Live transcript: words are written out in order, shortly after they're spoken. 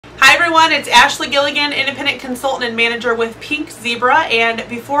Hi everyone, it's Ashley Gilligan, independent consultant and manager with Pink Zebra, and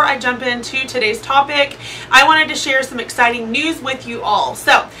before I jump into today's topic, I wanted to share some exciting news with you all.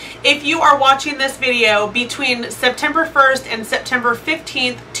 So, if you are watching this video between September 1st and September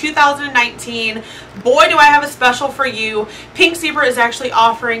 15th, 2019, boy do I have a special for you. Pink Zebra is actually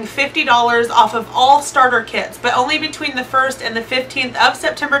offering $50 off of all starter kits, but only between the 1st and the 15th of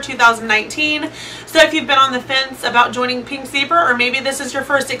September 2019. So if you've been on the fence about joining Pink Zebra, or maybe this is your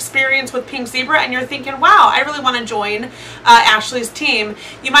first experience with Pink Zebra and you're thinking, wow, I really want to join Ashley's team,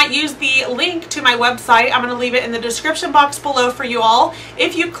 you might use the link to my website. I'm going to leave it in the description box below for you all.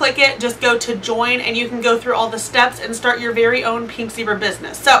 If you click it, just go to join and you can go through all the steps and start your very own Pink Zebra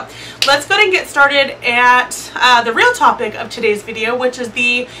business. So let's go ahead and get started at the real topic of today's video, which is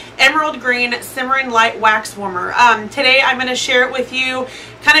the Emerald Green Simmering Light Wax Warmer. Today I'm going to share it with you,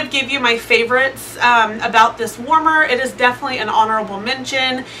 kind of give you my favorites about this warmer. It is definitely an honorable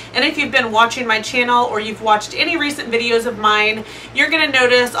mention, and if you've been watching my channel or you've watched any recent videos of mine, you're going to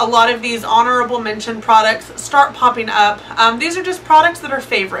notice a lot of these honorable mention products start popping up. These are just products that are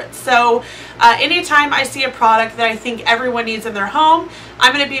favorites. So anytime I see a product that I think everyone needs in their home,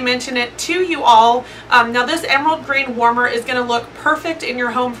 I'm going to be mentioning it to you all. Now this Emerald Green warmer is going to look perfect in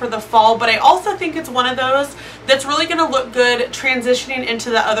your home for the fall, but I also think it's one of those that's really going to look good transitioning into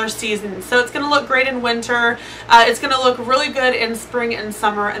the other seasons. So it's going to look great in winter, it's going to look really good in spring and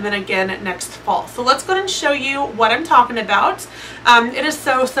summer, and then again next fall. So let's go ahead and show you what I'm talking about. It is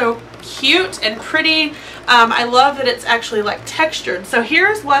so cute and pretty. I love that it's actually like textured. So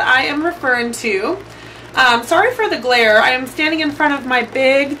here's what I am referring to. Sorry for the glare. I am standing in front of my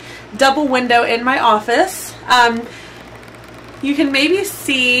big double window in my office. You can maybe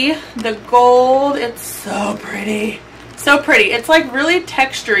see the gold. It's so pretty. So pretty. It's like really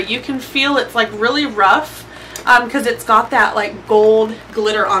textured. You can feel it's like really rough because it's got that like gold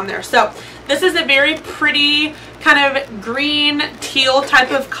glitter on there. So this is a very pretty kind of green teal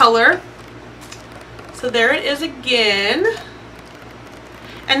type of color. So there it is again.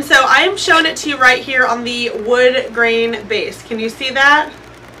 And so I am showing it to you right here on the wood grain base. Can you see that?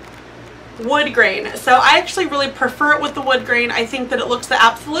 Wood grain. So I actually really prefer it with the wood grain. I think that it looks the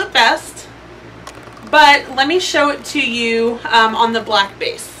absolute best. But let me show it to you on the black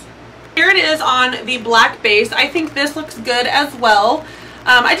base. Here it is on the black base. I think this looks good as well.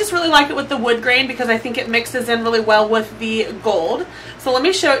 I just really like it with the wood grain because I think it mixes in really well with the gold. So let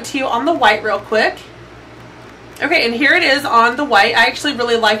me show it to you on the white real quick. Okay, and here it is on the white. I actually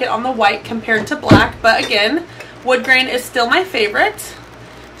really like it on the white compared to black, but again, wood grain is still my favorite.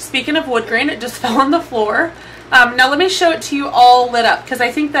 Speaking of wood grain, it just fell on the floor. Now let me show it to you all lit up, because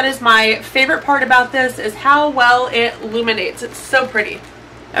I think that is my favorite part about this, is how well it illuminates. It's so pretty.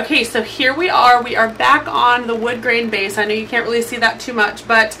 Okay, so here we are. We are back on the wood grain base. I know you can't really see that too much,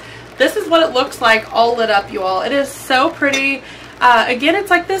 but this is what it looks like all lit up, you all. It is so pretty. Again,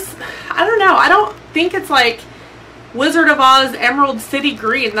 it's like this, I don't know, I don't think it's like Wizard of Oz Emerald City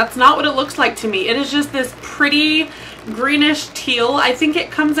Green. That's not what it looks like to me. It is just this pretty greenish teal. I think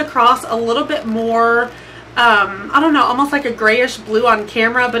it comes across a little bit more, I don't know, almost like a grayish blue on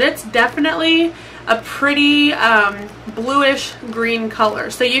camera, but it's definitely a pretty bluish green color.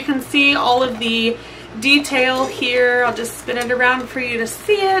 So you can see all of the detail here. I'll just spin it around for you to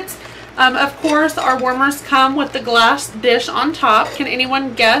see it. Of course, our warmers come with the glass dish on top. Can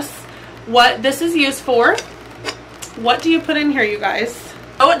anyone guess what this is used for? What do you put in here, you guys?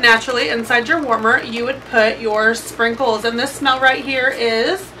 Oh, naturally, inside your warmer, you would put your sprinkles. And this smell right here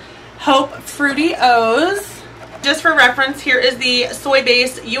is Hope Fruity O's. Just for reference, here is the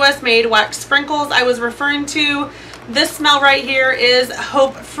soy-based US-made wax sprinkles I was referring to. This smell right here is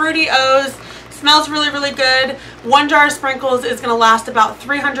Hope Fruity O's. Smells really good. One jar of sprinkles is going to last about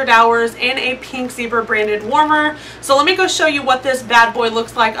 300 hours in a Pink Zebra branded warmer. So let me go show you what this bad boy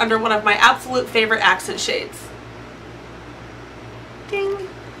looks like under one of my absolute favorite accent shades. Ding.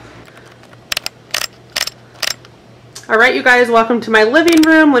 Alright, you guys, welcome to my living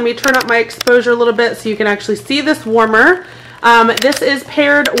room. Let me turn up my exposure a little bit so you can actually see this warmer. This is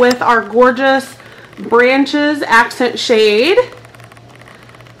paired with our gorgeous Branches accent shade.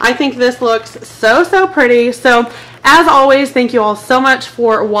 I think this looks so pretty. So as always, thank you all so much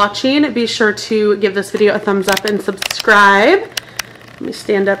for watching. Be sure to give this video a thumbs up and subscribe. Let me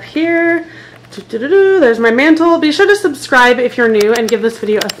stand up here. There's my mantle. Be sure to subscribe if you're new and give this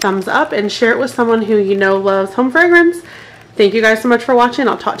video a thumbs up and share it with someone who you know loves home fragrance. Thank you guys so much for watching.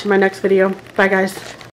 I'll talk to you in my next video. Bye guys.